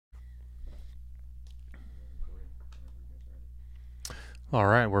All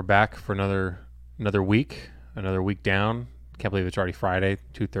right, we're back for another week down. Can't believe it's already Friday,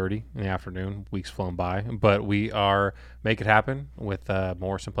 2:30 in the afternoon. Week's flown by, but we are make it happen with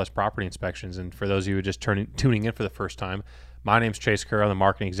Morrison Plus Property Inspections. And for those of you who are just tuning in for the first time, my name's Chase Kerr. I'm the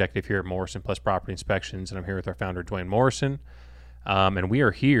marketing executive here at Morrison Plus Property Inspections, and I'm here with our founder Duane Morrison. And we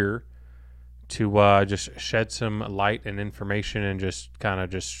are here to just shed some light and information and just kind of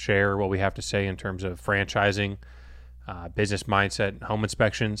just share what we have to say in terms of franchising, business mindset, home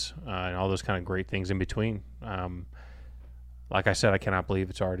inspections, and all those kind of great things in between. Like I said, I cannot believe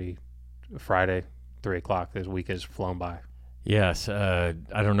it's already Friday, 3 o'clock. This week has flown by. Yes, I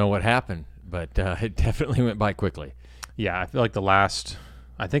don't know what happened, but it definitely went by quickly. Yeah, I feel like the last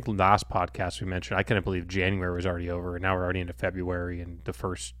podcast we mentioned, I couldn't believe January was already over, and now we're already into February, and the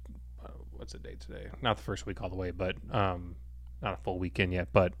first, what's the date today? Not the first week all the way, but not a full weekend yet,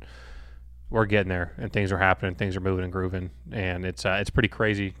 but we're getting there, and things are happening, things are moving and grooving, and it's pretty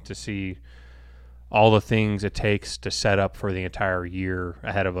crazy to see all the things it takes to set up for the entire year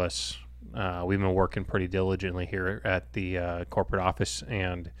ahead of us. We've been working pretty diligently here at the corporate office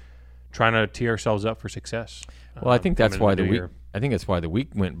and trying to tee ourselves up for success. Well, I think that's why the week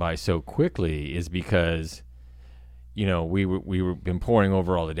went by so quickly, is because we've been pouring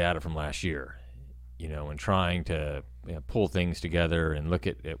over all the data from last year, and trying to pull things together and look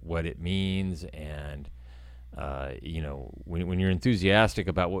at what it means. And, when you're enthusiastic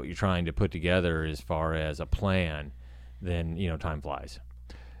about what you're trying to put together as far as a plan, then, time flies.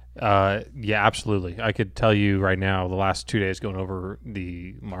 Yeah, absolutely. I could tell you right now, the last 2 days going over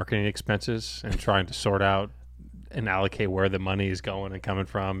the marketing expenses and trying to sort out and allocate where the money is going and coming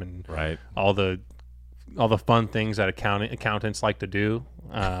from, and right. all the fun things that accountants like to do.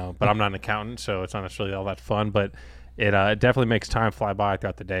 But I'm not an accountant, so it's not necessarily all that fun, but it definitely makes time fly by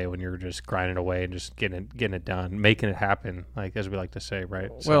throughout the day when you're just grinding away and just getting it done, making it happen, like as we like to say,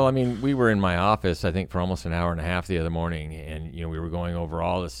 right? So, well, I mean, we were in my office, I think, for almost an hour and a half the other morning, and we were going over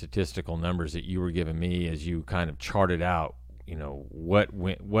all the statistical numbers that you were giving me as you kind of charted out, what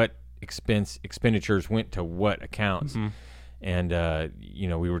expenditures went to what accounts, mm-hmm.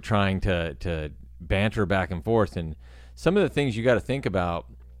 and we were trying to banter back and forth, and some of the things you got to think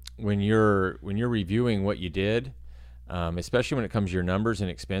about when you're reviewing what you did. Especially when it comes to your numbers and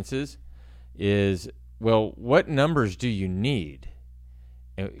expenses, is, well, what numbers do you need,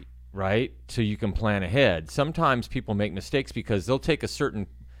 right? So you can plan ahead. Sometimes people make mistakes because they'll take a certain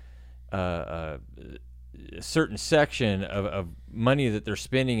section of money that they're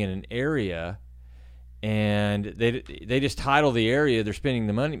spending in an area, and they just title the area they're spending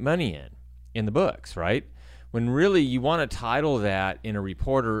the money in the books, right? When really you want to title that in a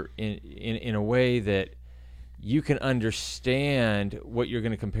report or in a way that you can understand what you're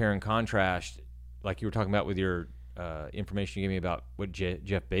going to compare and contrast, like you were talking about with your information you gave me about what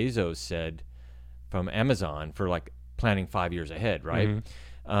Jeff Bezos said from Amazon for like planning 5 years ahead, right?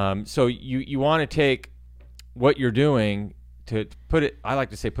 Mm-hmm. So you want to take what you're doing to put it, I like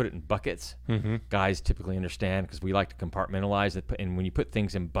to say, put it in buckets. Mm-hmm. Guys typically understand because we like to compartmentalize it, and when you put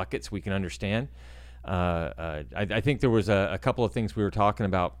things in buckets, we can understand. I think there was a couple of things we were talking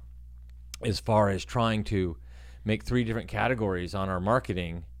about as far as trying to make 3 different categories on our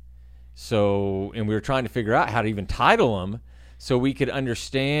marketing. So, and we were trying to figure out how to even title them so we could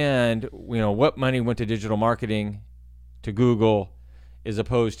understand, what money went to digital marketing, to Google, as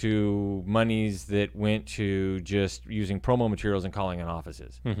opposed to monies that went to just using promo materials and calling on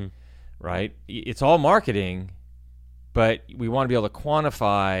offices, mm-hmm. right? It's all marketing, but we want to be able to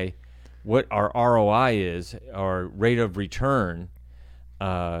quantify what our ROI is, our rate of return,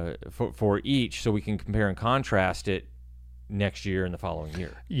 for each, so we can compare and contrast it next year and the following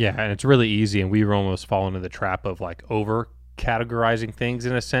year. Yeah, and it's really easy, and we were almost falling into the trap of like over categorizing things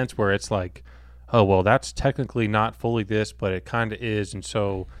in a sense where it's like, oh, well, that's technically not fully this, but it kind of is, and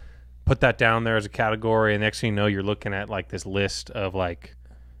so put that down there as a category, and next thing you know, you're looking at like this list of like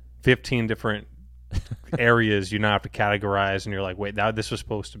 15 different areas you now have to categorize, and you're like, wait, this was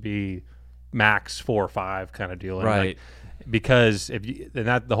supposed to be max 4 or 5 kind of deal, and right? Like, because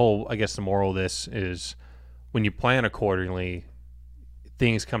the whole, I guess the moral of this is when you plan accordingly,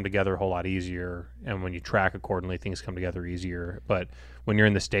 things come together a whole lot easier, and when you track accordingly, things come together easier. But when you're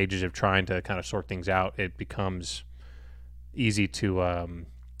in the stages of trying to kind of sort things out, it becomes easy to, I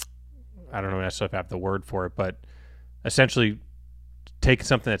don't know necessarily if I have the word for it, but essentially take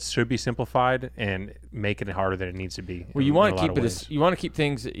something that should be simplified and making it harder than it needs to be. Well, you want to keep it you want to keep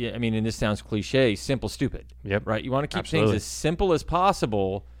things, I mean, and this sounds cliche, simple, stupid. Yep. Right? You want to keep Absolutely. things as simple as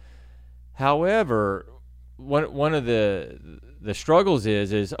possible. However, one of the struggles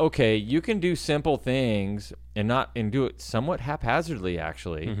is okay, you can do simple things and do it somewhat haphazardly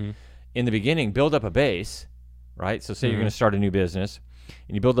actually in the beginning, build up a base, right? So say you're going to start a new business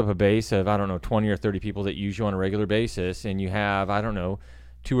and you build up a base of, I don't know, 20 or 30 people that use you on a regular basis, and you have, I don't know,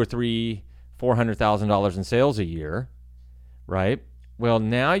 $400,000 in sales a year, right? Well,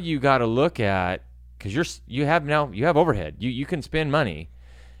 now you got to look at, because you have overhead. You can spend money,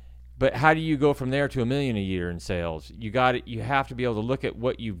 but how do you go from there to $1 million a year in sales? You have to be able to look at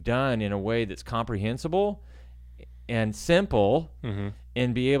what you've done in a way that's comprehensible and simple,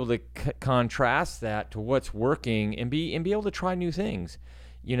 and be able to contrast that to what's working, and be able to try new things.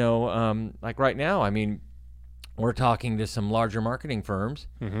 Like right now, I mean, we're talking to some larger marketing firms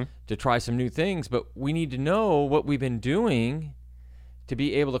to try some new things, but we need to know what we've been doing to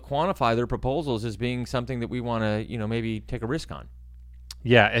be able to quantify their proposals as being something that we want to, maybe take a risk on.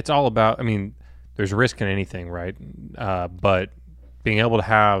 Yeah, it's all about, I mean, there's risk in anything, right? But being able to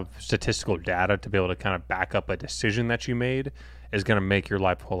have statistical data to be able to kind of back up a decision that you made is going to make your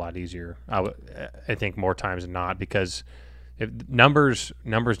life a whole lot easier. I think more times than not, because if numbers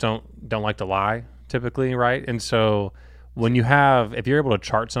don't like to lie typically, right? And so if you're able to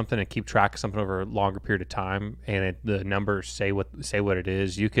chart something and keep track of something over a longer period of time, and the numbers say what it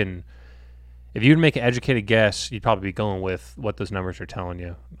is, you can. If you'd make an educated guess, you'd probably be going with what those numbers are telling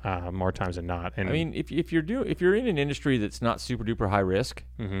you more times than not. And I mean, if you're in an industry that's not super duper high risk,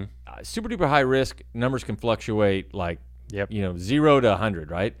 super duper high risk numbers can fluctuate like 0 to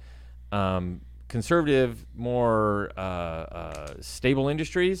 100, right? Conservative, more stable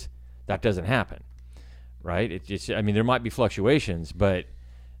industries, that doesn't happen, right? There might be fluctuations, but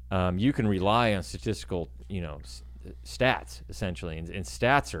you can rely on statistical, stats essentially, and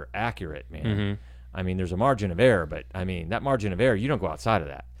stats are accurate, man. I mean, there's a margin of error, but I mean, that margin of error, you don't go outside of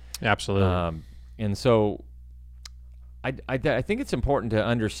that. Absolutely. And so I think it's important to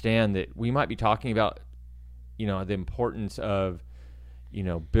understand that we might be talking about, the importance of,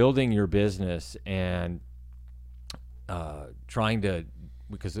 building your business and trying to,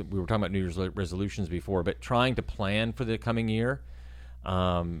 because we were talking about New Year's resolutions before, but trying to plan for the coming year.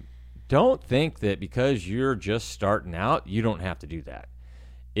 Don't think that because you're just starting out, you don't have to do that.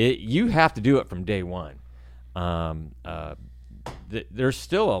 You have to do it from day one. There's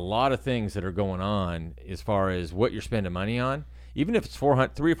still a lot of things that are going on as far as what you're spending money on. Even if it's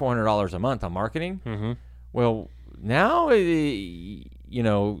 $300 or $400 a month on marketing, well, now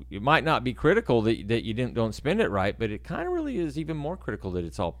it might not be critical that you don't spend it right, but it kind of really is even more critical that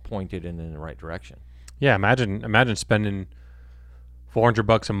it's all pointed in the right direction. Yeah, imagine spending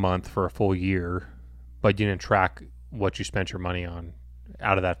 $400 a month for a full year, but you didn't track what you spent your money on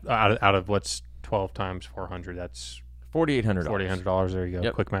out of what's 12 times 400. That's $4,800. $4,800. There you go.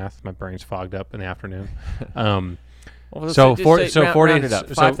 Yep. Quick math. My brain's fogged up in the afternoon. Let's so say let's say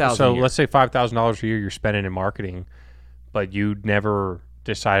 $5,000 a year you're spending in marketing, but you never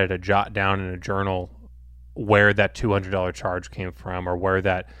decided to jot down in a journal where that $200 charge came from, or where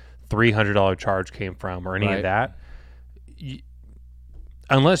that $300 charge came from, or any of that.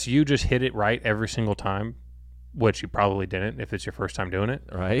 Unless you just hit it right every single time, which you probably didn't if it's your first time doing it.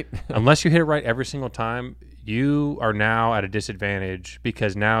 Right. Unless you hit it right every single time, you are now at a disadvantage,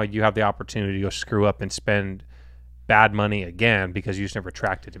 because now you have the opportunity to go screw up and spend bad money again because you just never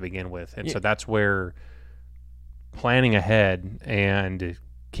tracked it to begin with. And so that's where planning ahead and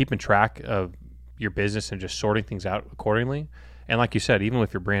keeping track of your business and just sorting things out accordingly. And like you said, even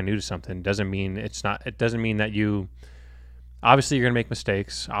if you're brand new to something, it doesn't mean that you... Obviously, you're going to make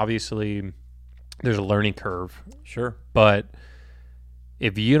mistakes. Obviously, there's a learning curve. Sure. But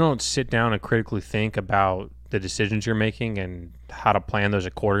if you don't sit down and critically think about the decisions you're making and how to plan those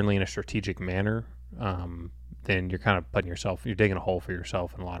accordingly in a strategic manner, then you're kind of you're digging a hole for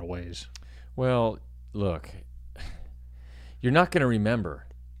yourself in a lot of ways. Well, look, you're not going to remember.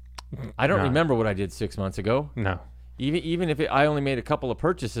 I don't remember what I did 6 months ago. No. Even if I only made a couple of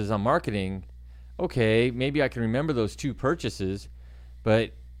purchases on marketing, okay, maybe I can remember those 2 purchases,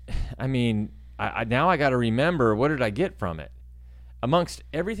 but I mean, now I got to remember, what did I get from it? Amongst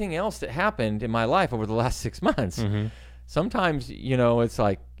everything else that happened in my life over the last 6 months, sometimes, it's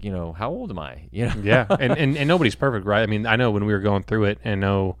like, how old am I? Yeah, and nobody's perfect, right? I mean, I know when we were going through it,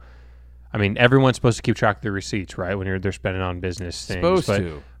 everyone's supposed to keep track of their receipts, right? When they're spending on business things.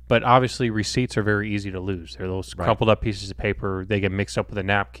 But obviously, receipts are very easy to lose. They're those crumpled up pieces of paper. They get mixed up with a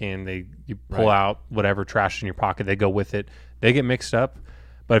napkin. You pull out whatever trash in your pocket. They go with it. They get mixed up.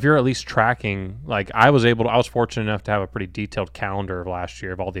 But if you're at least tracking, like I was fortunate enough to have a pretty detailed calendar of last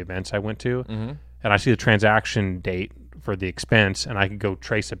year of all the events I went to, and I see the transaction date for the expense, and I can go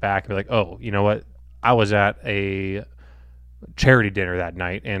trace it back and be like, oh, you know what? I was at a charity dinner that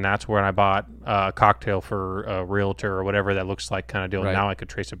night, and that's where I bought a cocktail for a realtor or whatever that looks like kind of deal. Right. Now I could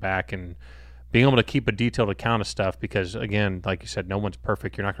trace it back, and being able to keep a detailed account of stuff, because again, like you said, no one's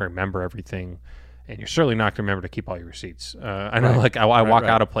perfect. You're not going to remember everything, and you're certainly not going to remember to keep all your receipts. I know, Right. like I walk Right.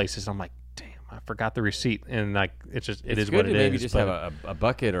 out of places, I'm like, damn, I forgot the receipt, and like it's It's good what it to maybe is, just but have a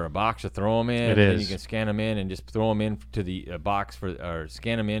bucket or a box to throw them in. It and then is. you can scan them in and just throw them in to the box or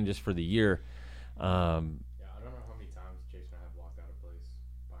scan them in just for the year. Yeah, I don't know how many times Jason and I have walked out of place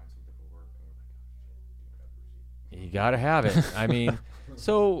buying something for work, and we're like, oh, shit, You got to have it. I mean,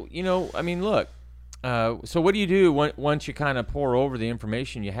 so, look. So what do you do once you kind of pour over the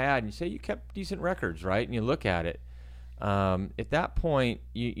information you had and you say you kept decent records, right? And you look at it. At that point,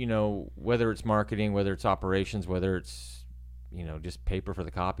 you know, whether it's marketing, whether it's operations, whether it's, just paper for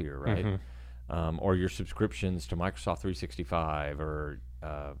the copier, right? Mm-hmm. Or your subscriptions to Microsoft 365 or,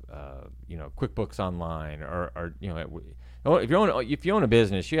 QuickBooks Online or if you own a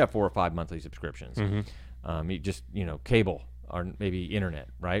business, you have 4 or 5 monthly subscriptions. Mm-hmm. You just, cable or maybe internet,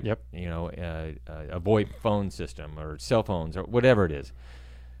 right? Yep. A VoIP phone system or cell phones or whatever it is.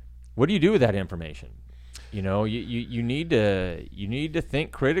 What do you do with that information? You need to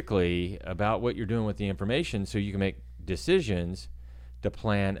think critically about what you're doing with the information so you can make decisions to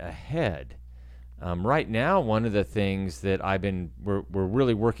plan ahead. Right now, one of the things that we're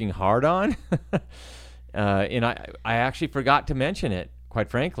really working hard on, and I actually forgot to mention it, quite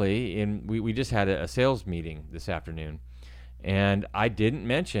frankly, and we just had a sales meeting this afternoon, and I didn't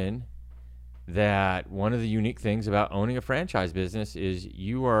mention that one of the unique things about owning a franchise business is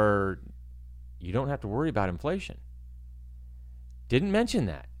you don't have to worry about inflation. Didn't mention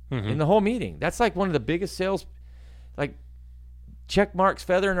that in the whole meeting. That's like one of the biggest sales, like check marks,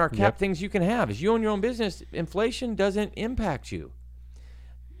 feather in our cap things you can have. Is you own your own business, inflation doesn't impact you.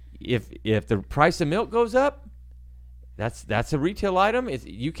 If the price of milk goes up, that's a retail item.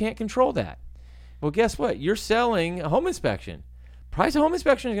 You can't control that. Well, guess what? You're selling a home inspection. Price of home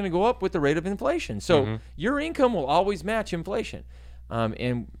inspection is going to go up with the rate of inflation. So your income will always match inflation.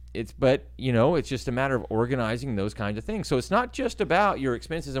 It's just a matter of organizing those kinds of things. So it's not just about your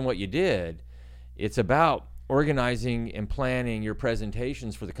expenses and what you did. It's about organizing and planning your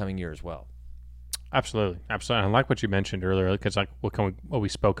presentations for the coming year as well. Absolutely. I like what you mentioned earlier, because like what we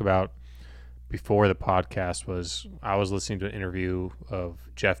spoke about before the podcast was I was listening to an interview of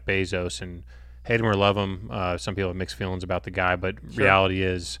Jeff Bezos, and hate him or love him, some people have mixed feelings about the guy, but reality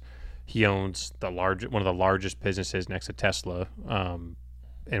is he owns one of the largest businesses next to Tesla,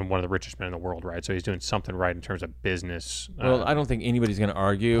 and one of the richest men in the world, right? So he's doing something right in terms of business. Well, I don't think anybody's going to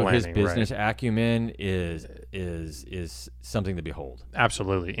argue planning, his business acumen is something to behold.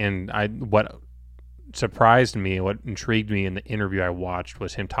 Absolutely. And what surprised me, what intrigued me in the interview I watched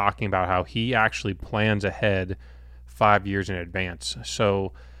was him talking about how he actually plans ahead 5 years in advance.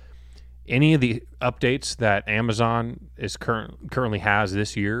 So any of the updates that Amazon is currently has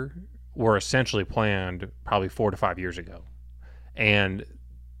this year were essentially planned probably 4 to 5 years ago. And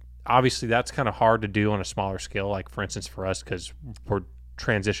obviously that's kind of hard to do on a smaller scale, like for instance for us, because we're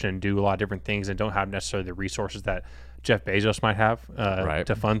transitioning and do a lot of different things and don't have necessarily the resources that Jeff Bezos might have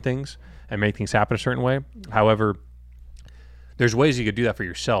to fund things and make things happen a certain way. However, there's ways you could do that for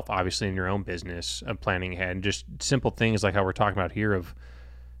yourself, obviously, in your own business of planning ahead. And just simple things like how we're talking about here of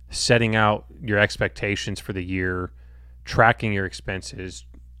setting out your expectations for the year, tracking your expenses,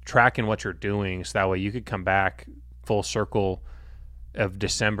 tracking what you're doing, so that way you could come back full circle of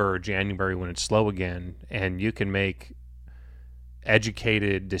December or January when it's slow again, and you can make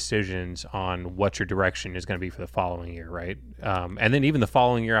educated decisions on what your direction is going to be for the following year, right? And then even the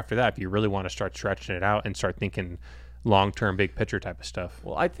following year after that, if you really want to start stretching it out and start thinking long-term, big picture type of stuff.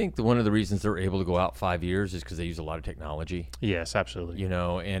 Well, I think one of the reasons they're able to go out 5 years is because they use a lot of technology. Yes, absolutely.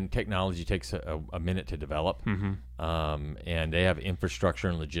 And technology takes a minute to develop. And they have infrastructure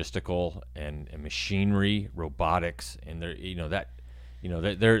and logistical and machinery, robotics, and they're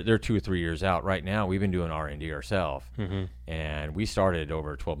 2 or 3 years out. Right now, we've been doing R&D ourselves, and we started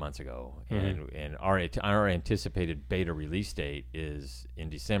over 12 months ago. And our anticipated beta release date is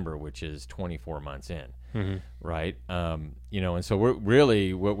in December, which is 24 months in. Right? And so what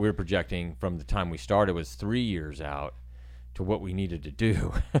we're projecting from the time we started was 3 years out to what we needed to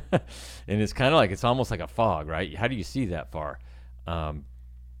do. And it's kind of like, it's almost like a fog, right? How do you see that far? But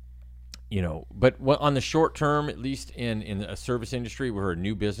on the short term, at least in a service industry, we're a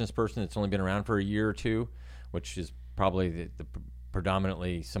new business person that's only been around for a year or two, which is probably the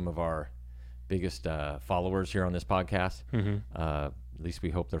predominantly some of our biggest followers here on this podcast. At least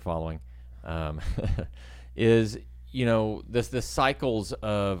we hope they're following. Is the cycles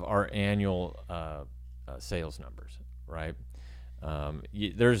of our annual sales numbers, right?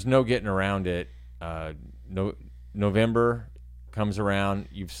 There's no getting around it. November comes around.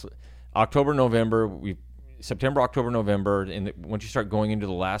 October, November, September, October, November, and once you start going into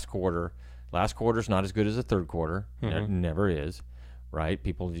the last quarter's not as good as the third quarter. It never is, right?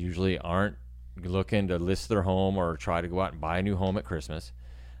 People usually aren't looking to list their home or try to go out and buy a new home at Christmas.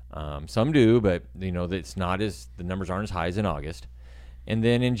 Some do, but the numbers aren't as high as in August. And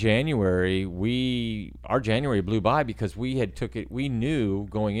then in January, our January blew by because we knew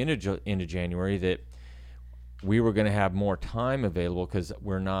going into January that we were going to have more time available because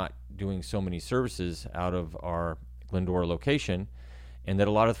we're not doing so many services out of our Glendora location, and that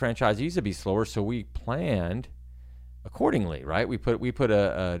a lot of the franchisees would be slower. So we planned accordingly, right? We put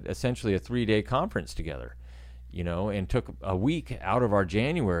essentially a 3-day conference together, and took a week out of our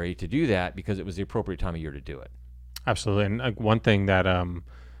January to do that because it was the appropriate time of year to do it. Absolutely. And one thing that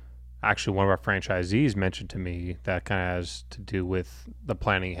actually one of our franchisees mentioned to me that kind of has to do with the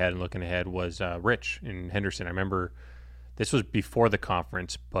planning ahead and looking ahead was Rich in Henderson. I remember this was before the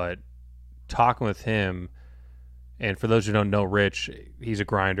conference, but talking with him, and for those who don't know Rich, he's a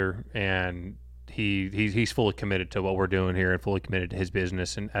grinder, and he's fully committed to what we're doing here and fully committed to his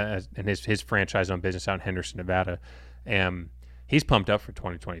business and his franchise-owned business out in Henderson, Nevada. And he's pumped up for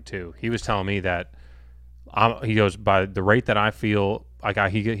 2022. He was telling me that he goes, by the rate that I feel,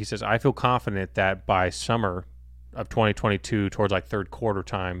 he says, I feel confident that by summer of 2022, towards like third quarter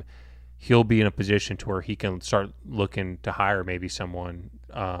time, he'll be in a position to where he can start looking to hire maybe someone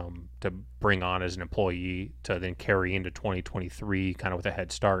to bring on as an employee to then carry into 2023 kind of with a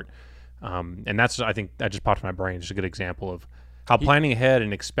head start. And I think that just popped in my brain. Just a good example of how planning ahead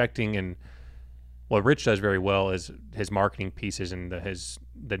and expecting, and what Rich does very well is his marketing pieces and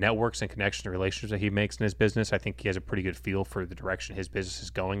the networks and connections and relationships that he makes in his business. I think he has a pretty good feel for the direction his business is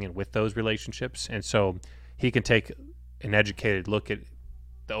going and with those relationships. And so he can take an educated look at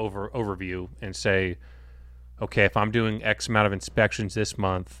the overview and say, okay, if I'm doing X amount of inspections this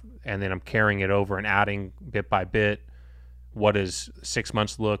month and then I'm carrying it over and adding bit by bit, what does 6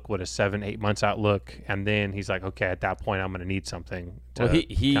 months look? What does 7-8 months out look? And then he's like, okay, at that point, I'm going to need something to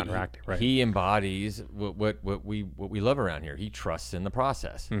counteract it. Right? He embodies what we love around here. He trusts in the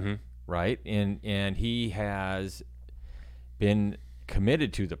process, right? And he has been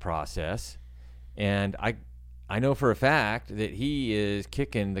committed to the process. And I know for a fact that he is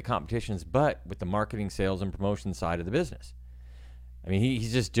kicking the competition's butt with the marketing, sales, and promotion side of the business. I mean,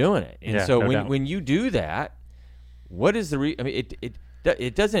 he's just doing it. And so when you do that, what is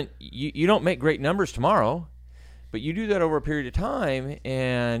it doesn't, you don't make great numbers tomorrow, but you do that over a period of time,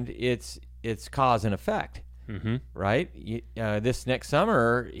 and it's cause and effect, right? This next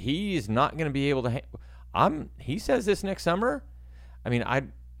summer, he's not going to be able to. He says this next summer. I mean, I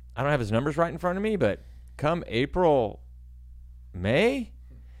don't have his numbers right in front of me, but come April, May,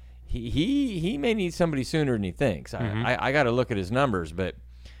 he may need somebody sooner than he thinks. I got to look at his numbers, but.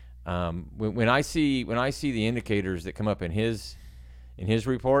 When I see the indicators that come up in his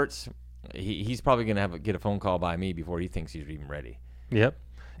reports, he's probably going to get a phone call by me before he thinks he's even ready. Yep,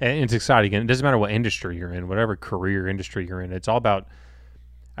 and it's exciting. And it doesn't matter what industry you're in, whatever career industry you're in. It's all about,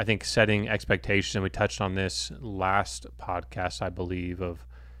 I think, setting expectations. And we touched on this last podcast, I believe, of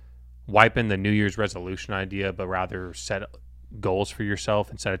wiping the New Year's resolution idea, but rather set goals for yourself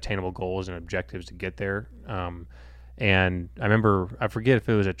and set attainable goals and objectives to get there. And I remember, I forget if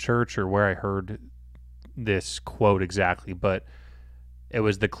it was at church or where I heard this quote exactly, but it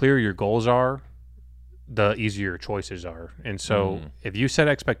was, the clearer your goals are, the easier your choices are. And so if you set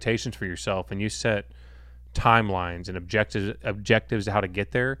expectations for yourself and you set timelines and objectives to how to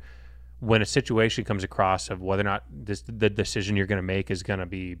get there, when a situation comes across of whether or not the decision you're going to make is going to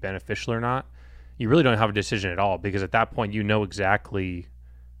be beneficial or not, you really don't have a decision at all, because at that point you know exactly,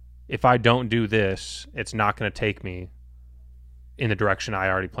 if I don't do this, it's not going to take me in the direction I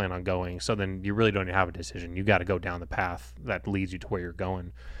already plan on going. So then you really don't have a decision. You got to go down the path that leads you to where you're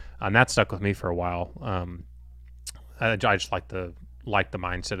going. And that stuck with me for a while. I just like the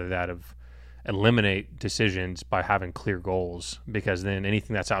mindset of that, of eliminate decisions by having clear goals, because then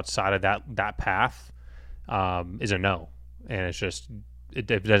anything that's outside of that path is a no. And it's just, it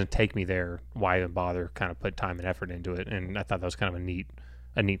doesn't take me there. Why even bother kind of put time and effort into it? And I thought that was kind of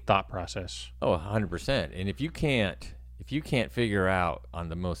a neat thought process. Oh, 100%. And if you can't figure out on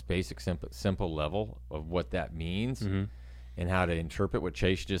the most basic, simple level of what that means and how to interpret what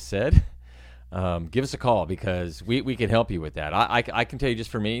Chase just said, give us a call, because we can help you with that. I can tell you, just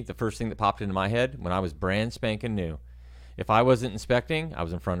for me, the first thing that popped into my head when I was brand spanking new, if I wasn't inspecting, I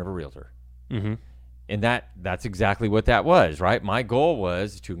was in front of a realtor. And that's exactly what that was, right? My goal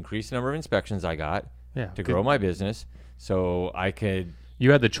was to increase the number of inspections I got, Yeah. to grow my business, so I could.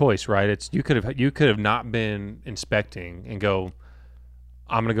 You had the choice, right? It's you could have not been inspecting and go,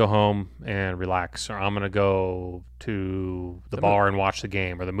 I'm gonna go home and relax, or I'm gonna go to the bar and watch the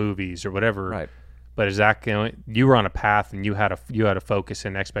game or the movies or whatever. Right. But is that you were on a path and you had a focus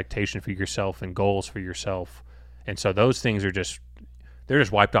and expectation for yourself and goals for yourself, and so those things are they're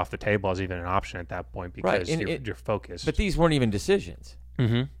just wiped off the table as even an option at that point because you're focused. But these weren't even decisions.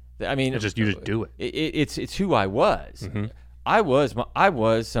 Mm-hmm. I mean, you just do it. It's who I was. Mm-hmm. I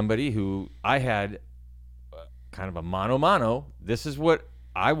was somebody who I had kind of a mano. This is what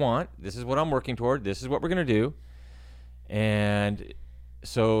I want. This is what I'm working toward. This is what we're going to do. And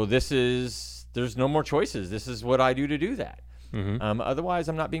so there's no more choices. This is what I do to do that. Mm-hmm. Otherwise,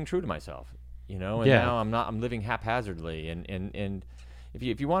 I'm not being true to myself, And now I'm living haphazardly. And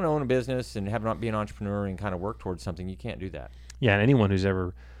if you want to own a business and have not be an entrepreneur and kind of work towards something, you can't do that. Yeah, and anyone who's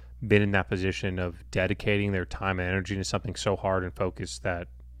ever been in that position of dedicating their time and energy to something so hard and focused that,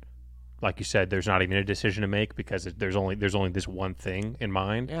 like you said, there's not even a decision to make because there's only this one thing in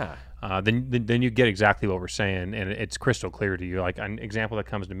mind. Yeah. Then you get exactly what we're saying, and it's crystal clear to you. Like an example that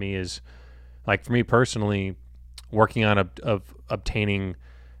comes to me is, like for me personally, working on obtaining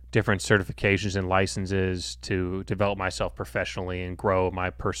different certifications and licenses to develop myself professionally and grow my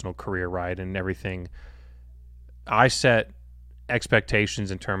personal career, right, and everything. I set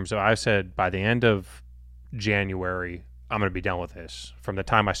expectations in terms of, I said by the end of January, I'm going to be done with this. From the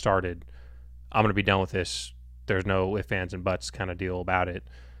time I started, I'm going to be done with this. There's no ifs, ands, and buts kind of deal about it.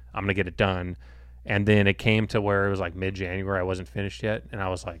 I'm going to get it done. And then it came to where it was like mid-January. I wasn't finished yet. And I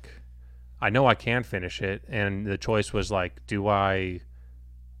was like, I know I can finish it. And the choice was like, do I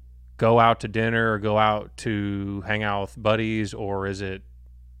go out to dinner or go out to hang out with buddies? Or is it,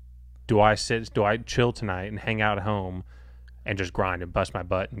 do I chill tonight and hang out at home and just grind and bust my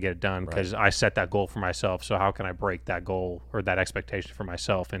butt and get it done? Because I set that goal for myself. So how can I break that goal or that expectation for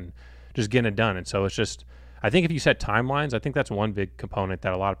myself and just getting it done? And so it's just, I think if you set timelines, I think that's one big component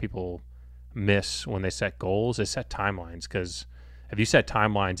that a lot of people miss when they set goals is set timelines. Because if you set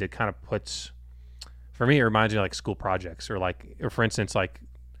timelines, it kind of puts, for me, it reminds me of like school projects or for instance, like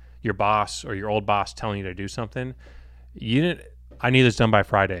your boss or your old boss telling you to do something. I need this done by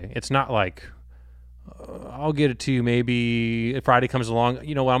Friday. It's not like, I'll get it to you maybe if Friday comes along.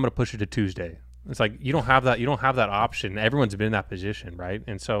 You know what? I'm going to push it to Tuesday. It's like you don't have that option. Everyone's been in that position, right?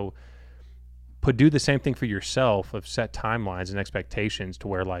 And so do the same thing for yourself of set timelines and expectations to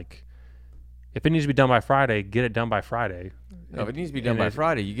where, like, if it needs to be done by Friday, get it done by Friday. No, if it needs to be done by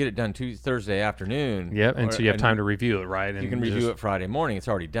Friday, you get it done Thursday afternoon. Yeah, and so you have time to review it, right? And you can review it Friday morning. It's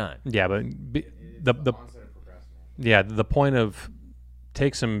already done. Yeah, but the point of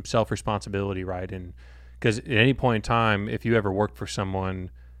take some self-responsibility, right? And because at any point in time, if you ever worked for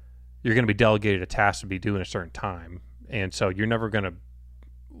someone, you're going to be delegated a task to be due in a certain time. And so you're never going to,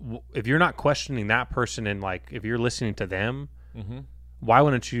 if you're not questioning that person and like, if you're listening to them, why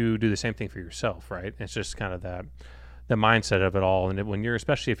wouldn't you do the same thing for yourself, right? It's just kind of the mindset of it all. And when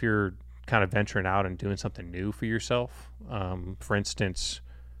especially if you're kind of venturing out and doing something new for yourself, for instance,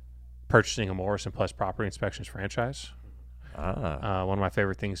 purchasing a Morrison Plus Property Inspections franchise, one of my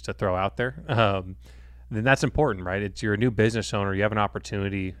favorite things to throw out there, then that's important, right? You're a new business owner. You have an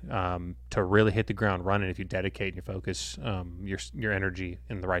opportunity to really hit the ground running if you dedicate and you focus your energy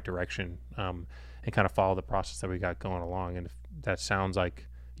in the right direction and kind of follow the process that we got going along. And if that sounds like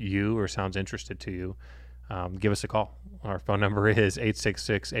you or sounds interested to you, give us a call. Our phone number is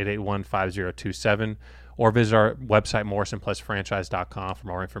 866-881-5027 or visit our website, morrisonplusfranchise.com, for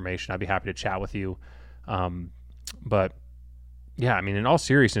more information. I'd be happy to chat with you. But yeah, I mean, in all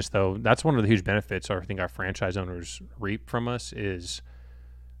seriousness, though, that's one of the huge benefits I think our franchise owners reap from us is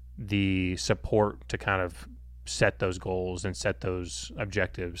the support to kind of set those goals and set those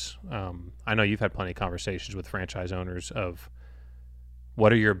objectives. I know you've had plenty of conversations with franchise owners of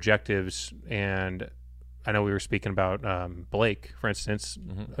what are your objectives, and I know we were speaking about Blake, for instance,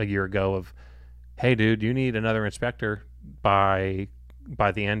 a year ago of, hey, dude, you need another inspector by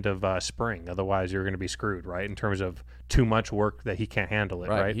the end of spring. Otherwise, you're going to be screwed, right? In terms of too much work that he can't handle it,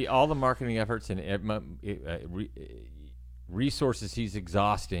 right? All the marketing efforts and resources he's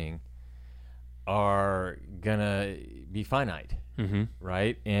exhausting are going to be finite,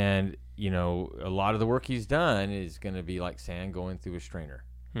 right? And, a lot of the work he's done is going to be like sand going through a strainer.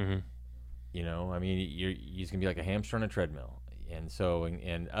 I mean, he's going to be like a hamster on a treadmill. And so,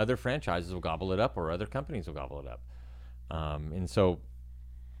 and other franchises will gobble it up, or other companies will gobble it up. And so,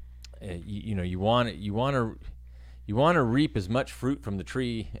 you want to reap as much fruit from the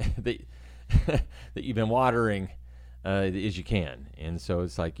tree that you've been watering as you can. And so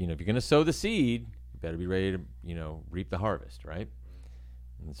it's like, if you're going to sow the seed, you better be ready to, reap the harvest, right?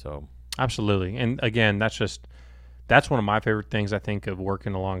 And so. Absolutely. And again, that's one of my favorite things, I think, of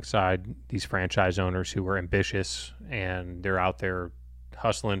working alongside these franchise owners who are ambitious and they're out there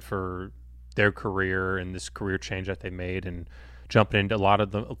hustling for their career and this career change that they made and jumping into a lot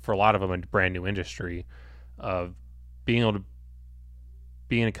of them, a brand new industry, of being able to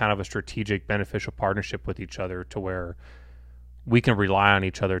be in kind of a strategic, beneficial partnership with each other to where we can rely on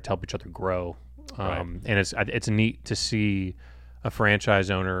each other to help each other grow. Right. And it's neat to see a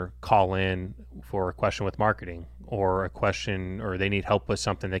franchise owner call in for a question with marketing or they need help with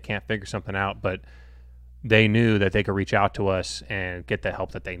something, they can't figure something out, but they knew that they could reach out to us and get the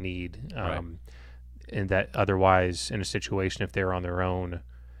help that they need. Right. And that otherwise, in a situation, if they were on their own,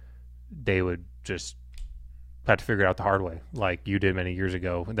 they would just have to figure it out the hard way, like you did many years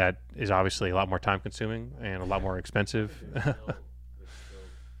ago. That is obviously a lot more time consuming and a lot more expensive. They're still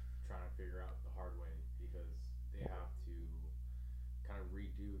trying to figure out the hard way because they have to kind of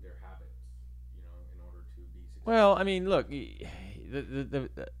redo their habits, in order to be successful. Well, I mean, look,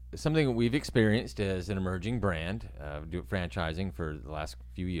 something that we've experienced as an emerging brand, franchising for the last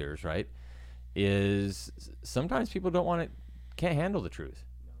few years, right, is sometimes people can't handle the truth.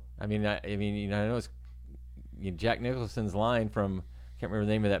 I mean, I know it's Jack Nicholson's line from, I can't remember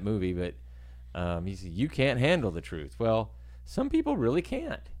the name of that movie, but he said, "You can't handle the truth." Well, some people really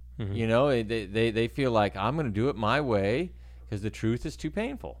can't. Mm-hmm. They feel like, I'm going to do it my way because the truth is too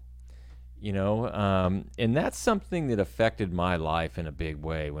painful. And that's something that affected my life in a big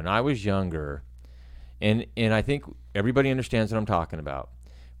way when I was younger. And I think everybody understands what I'm talking about.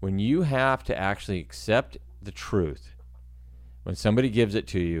 When you have to actually accept the truth, when somebody gives it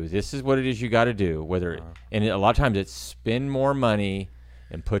to you, this is what it is you got to do. And a lot of times it's spend more money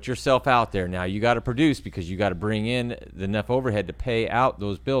and put yourself out there. Now you got to produce because you got to bring in enough overhead to pay out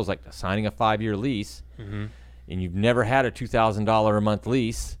those bills, like signing a 5-year lease. Mm-hmm. And you've never had a $2,000 a month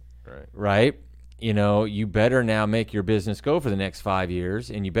lease, right? You better now make your business go for the next 5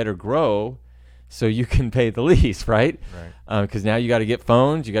 years, and you better grow so you can pay the lease, right? Because now you got to get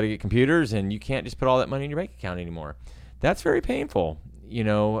phones, you got to get computers, and you can't just put all that money in your bank account anymore. That's very painful.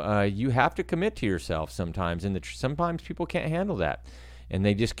 You have to commit to yourself sometimes, and sometimes people can't handle that, and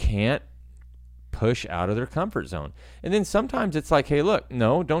they just can't push out of their comfort zone. And then sometimes it's like, hey, look,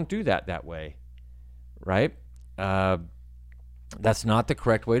 no, don't do that way, right? That's not the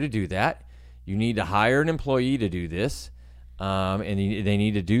correct way to do that. You need to hire an employee to do this, and they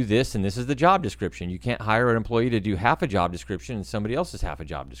need to do this, and this is the job description. You can't hire an employee to do half a job description and somebody else's half a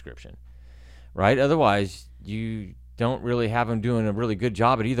job description, right? Otherwise, you don't really have them doing a really good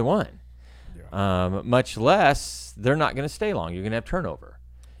job at either one. Yeah. Much less, they're not going to stay long. You're going to have turnover.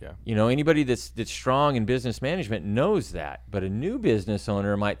 Yeah. Anybody that's strong in business management knows that. But a new business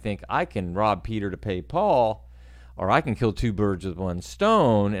owner might think, I can rob Peter to pay Paul, or I can kill two birds with one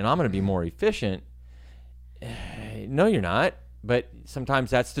stone, and I'm going to be more efficient. No, you're not. But sometimes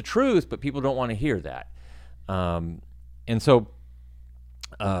that's the truth, but people don't want to hear that. And so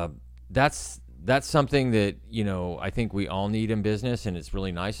that's something that, I think we all need in business, and it's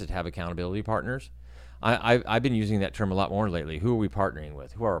really nice to have accountability partners. I've been using that term a lot more lately. Who are we partnering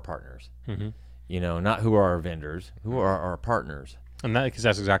with? Who are our partners? Mm-hmm. Not who are our vendors. Who are our partners? And because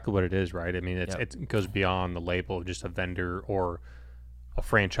that's exactly what it is, right? I mean, it goes beyond the label of just a vendor or a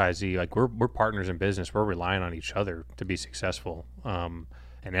franchisee. Like we're partners in business. We're relying on each other to be successful, and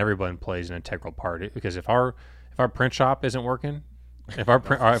everyone plays an integral part. Because if our print shop isn't working, we're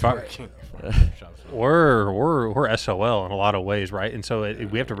SOL in a lot of ways, right? And so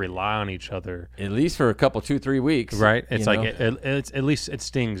we have to rely on each other at least for a couple, 2-3 weeks, right? It's like it's at least it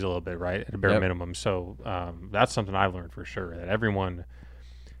stings a little bit, right? At a bare minimum. So that's something I've learned for sure, that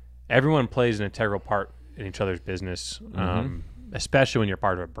everyone plays an integral part in each other's business, especially when you're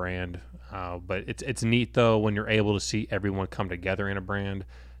part of a brand. But it's neat though when you're able to see everyone come together in a brand.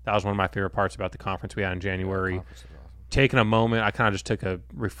 That was one of my favorite parts about the conference we had in January. Taking a moment, I kind of just took a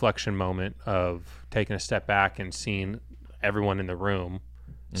reflection moment of taking a step back and seeing everyone in the room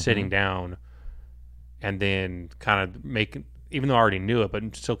sitting down, and then kind of making, even though I already knew it,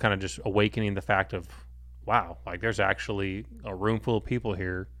 but still kind of just awakening the fact of, wow, like there's actually a room full of people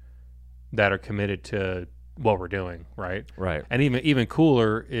here that are committed to what we're doing, right? Right. And even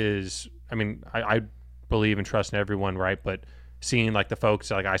cooler is, I mean, I believe and trust in everyone, right? But seeing like the folks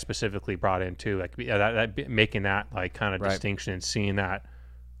that, like I specifically brought in too, like that making that like kind of distinction and seeing that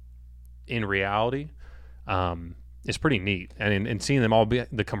in reality, is pretty neat, and seeing them all be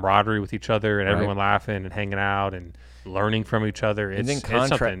the camaraderie with each other and Right. everyone laughing and hanging out and learning from each other. And It's,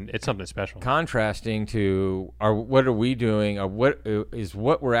 then it's something special. Contrasting to what are we doing, or what is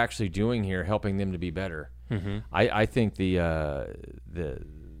what we're actually doing here, helping them to be better. Mm-hmm. I think the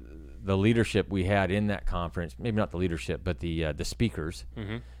leadership we had in that conference, maybe not the leadership, but the speakers,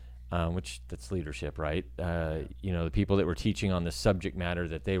 which that's leadership, right? The people that were teaching on the subject matter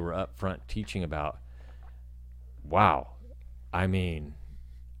that they were up front teaching about. Wow, I mean,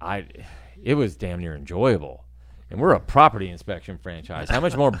 it was damn near enjoyable. And we're a property inspection franchise. How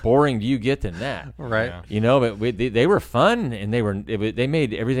much more boring do you get than that? Right. Yeah. But they were fun, and they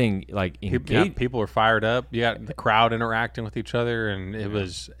made everything like engaged. People were fired up. You got the crowd interacting with each other, and it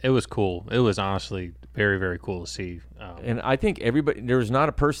was cool. It was honestly very, very cool to see. And I think there was not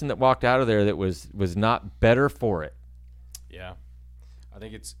a person that walked out of there that was not better for it. Yeah, I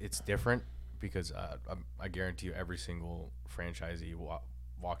think it's different because I guarantee you every single franchisee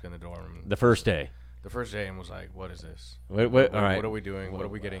walked in the door The first day. and was like, "What is this? All right. What are we doing? What are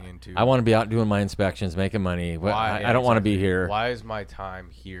we getting into? I want to be out doing my inspections, making money. Why? I don't want to be here. Why is my time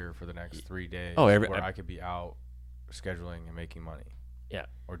here for the next 3 days where I could be out scheduling and making money? Yeah.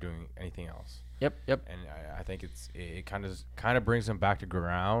 Or doing anything else? Yep. And I think it kind of brings them back to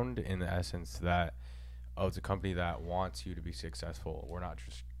ground in the essence that it's a company that wants you to be successful. We're not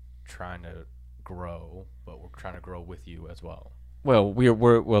just trying to grow, but we're trying to grow with you as well. Well,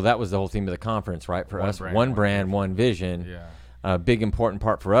 that was the whole theme of the conference, right? For us, one brand, one vision. Yeah. A big important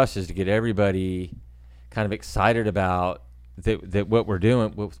part for us is to get everybody kind of excited about that what we're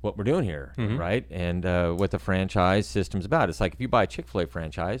doing here, right? And what the franchise system's about. It's like if you buy a Chick-fil-A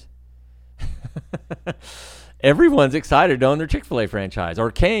franchise, everyone's excited to own their Chick-fil-A franchise,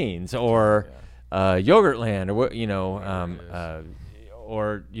 or Cane's, or Yogurtland,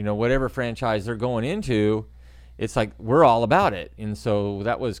 or whatever franchise they're going into. It's like we're all about it, and so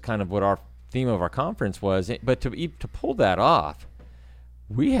that was kind of what our theme of our conference was. But to pull that off,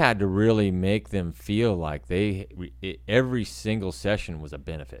 we had to really make them feel like every single session was a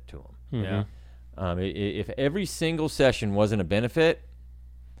benefit to them. Yeah. If every single session wasn't a benefit,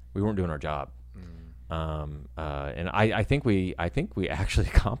 we weren't doing our job. And I think we actually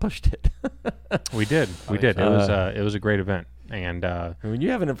accomplished it. We did. It was a great event. And when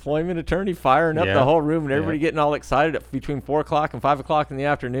you have an employment attorney firing up the whole room and everybody getting all excited between 4 o'clock and 5 o'clock in the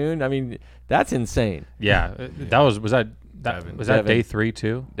afternoon, I mean, that's insane. Yeah, was that day 3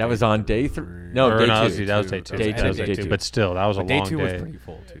 too? That was on day 3. No, day 2. That was day 2. That was day 2. But still, that was a long day. Day 2 was pretty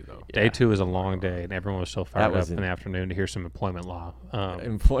full too, though. Day 2 was a long day, and everyone was so fired up in the afternoon to hear some employment law.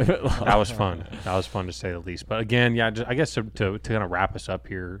 Employment law. That was fun. That was fun to say the least. But again, I guess to kind of wrap us up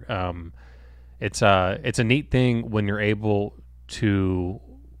here, it's a neat thing when you're able to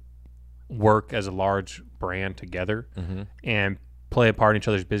work as a large brand together and play a part in each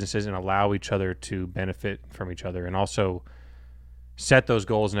other's businesses and allow each other to benefit from each other, and also set those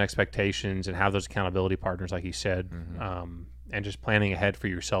goals and expectations and have those accountability partners, like you said, and just planning ahead for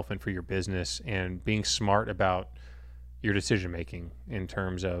yourself and for your business, and being smart about your decision making in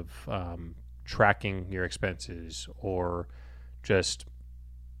terms of tracking your expenses, or just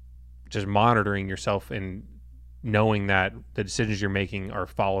monitoring yourself and knowing that the decisions you're making are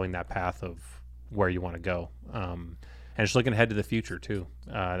following that path of where you want to go. And just looking ahead to the future too.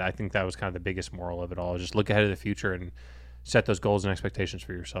 I think that was kind of the biggest moral of it all. Just look ahead to the future and set those goals and expectations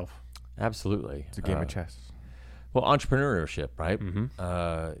for yourself. Absolutely. It's a game of chess. Well, entrepreneurship, right?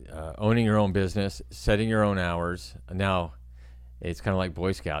 Owning your own business, setting your own hours. Now, it's kind of like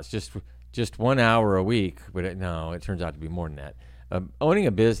Boy Scouts, just 1 hour a week. But it turns out to be more than that. Owning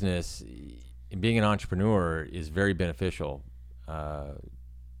a business and being an entrepreneur is very beneficial,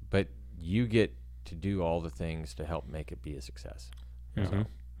 but you get to do all the things to help make it be a success. So.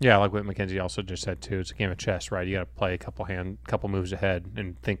 Yeah, like what Mackenzie also just said too. It's a game of chess, right? You got to play a couple moves ahead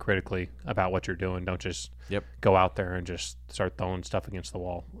and think critically about what you're doing. Don't just go out there and just start throwing stuff against the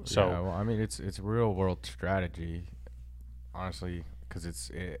wall. So, yeah, well, I mean, it's real world strategy, honestly,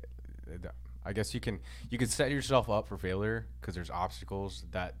 because I guess you can set yourself up for failure because there's obstacles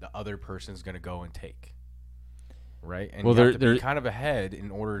that the other person's going to go and take, right? And you have to be kind of ahead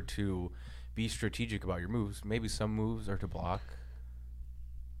in order to be strategic about your moves. Maybe some moves are to block.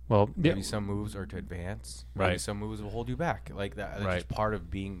 Well, maybe some moves are to advance. Right. Maybe some moves will hold you back. Like that. That's just part of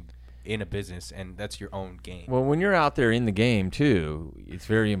being in a business, and that's your own game. Well, when you're out there in the game too, it's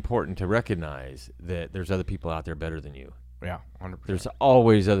very important to recognize that there's other people out there better than you. Yeah, 100%. There's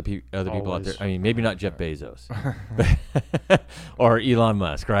always other people out there. I mean, maybe not Jeff Bezos, or Elon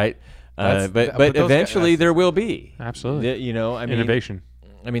Musk, right? But eventually there will be. Absolutely. I mean, innovation.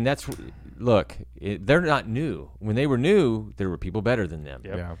 I mean, that's look, they're not new. When they were new, there were people better than them.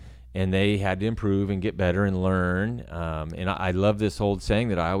 Yep. Yeah. And they had to improve and get better and learn. And I love this old saying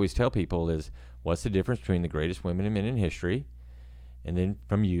that I always tell people is, what's the difference between the greatest women and men in history and then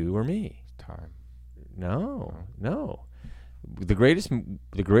from you or me? Time. No. The greatest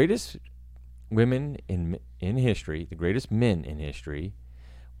women in history, the greatest men in history,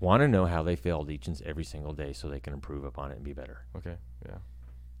 want to know how they failed each and every single day so they can improve upon it and be better. Okay. Yeah.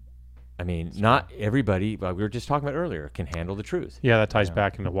 I mean, not everybody, like we were just talking about earlier, can handle the truth. Yeah, that ties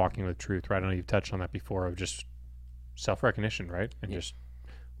back into walking with truth, right? I know you've touched on that before, of just self-recognition, right? And just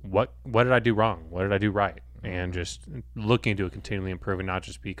what did I do wrong? What did I do right? And just looking to continually improve and not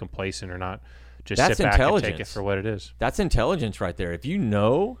just be complacent or not just That's sit back and take it intelligence. for what it is. That's intelligence right there. If you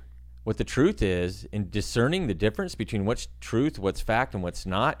know what the truth is and discerning the difference between what's truth, what's fact, and what's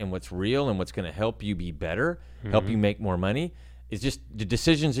not, and what's real and what's going to help you be better, help you make more money, is just the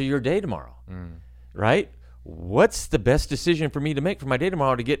decisions of your day tomorrow, right? What's the best decision for me to make for my day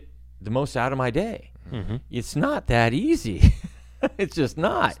tomorrow to get the most out of my day? It's not that easy. It's just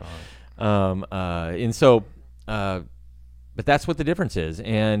not. And so, but that's what the difference is.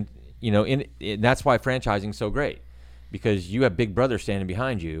 And, you know, that's why franchising is so great, because you have Big Brother standing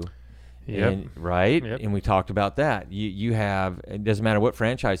behind you. Yep. And, right? Yep. And we talked about that. You have, it doesn't matter what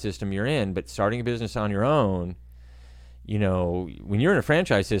franchise system you're in, but starting a business on your own, you know, when you're in a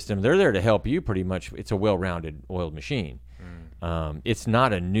franchise system, they're there to help you pretty much. It's a well-rounded, oiled machine. It's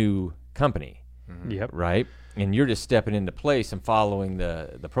not a new company, Yep. right? And you're just stepping into place and following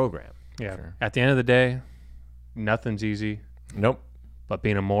the program. Yeah. Sure. At the end of the day, nothing's easy, Nope. but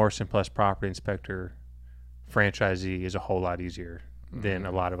being a Morris and Plus property inspector franchisee is a whole lot easier than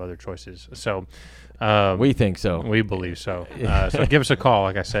a lot of other choices. So We think so. we believe so. So give us a call,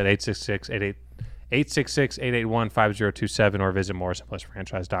 like I said, 866-881-5027, or visit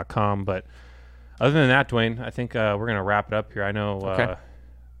morrisonplusfranchise.com. But other than that, Duane, I think we're going to wrap it up here. I know Okay.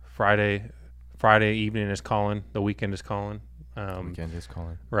 Friday evening is calling. The weekend is calling. Weekend is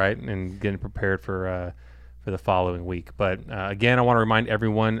calling. Right, and getting prepared for the following week. But again, I want to remind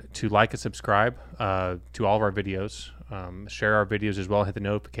everyone to like and subscribe to all of our videos. Share our videos as well. Hit the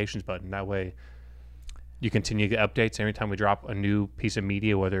notifications button. That way you continue to get updates every time we drop a new piece of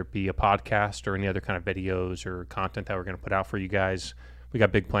media, whether it be a podcast or any other kind of videos or content that we're going to put out for you guys. We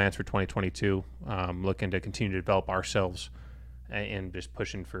got big plans for 2022, looking to continue to develop ourselves and just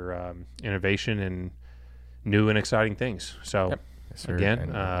pushing for innovation and new and exciting things. So Yes, sir. again,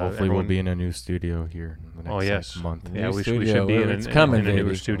 And hopefully everyone, we'll be in a new studio here in the next yes. month. Yeah, New we should studio. be in It's a coming, newer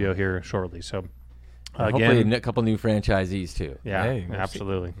baby. studio here shortly. So Hopefully again, a couple new franchisees too. yeah, Hey, we'll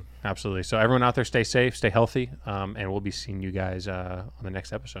see. absolutely. So everyone out there, stay safe, stay healthy, and we'll be seeing you guys on the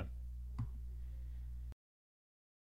next episode.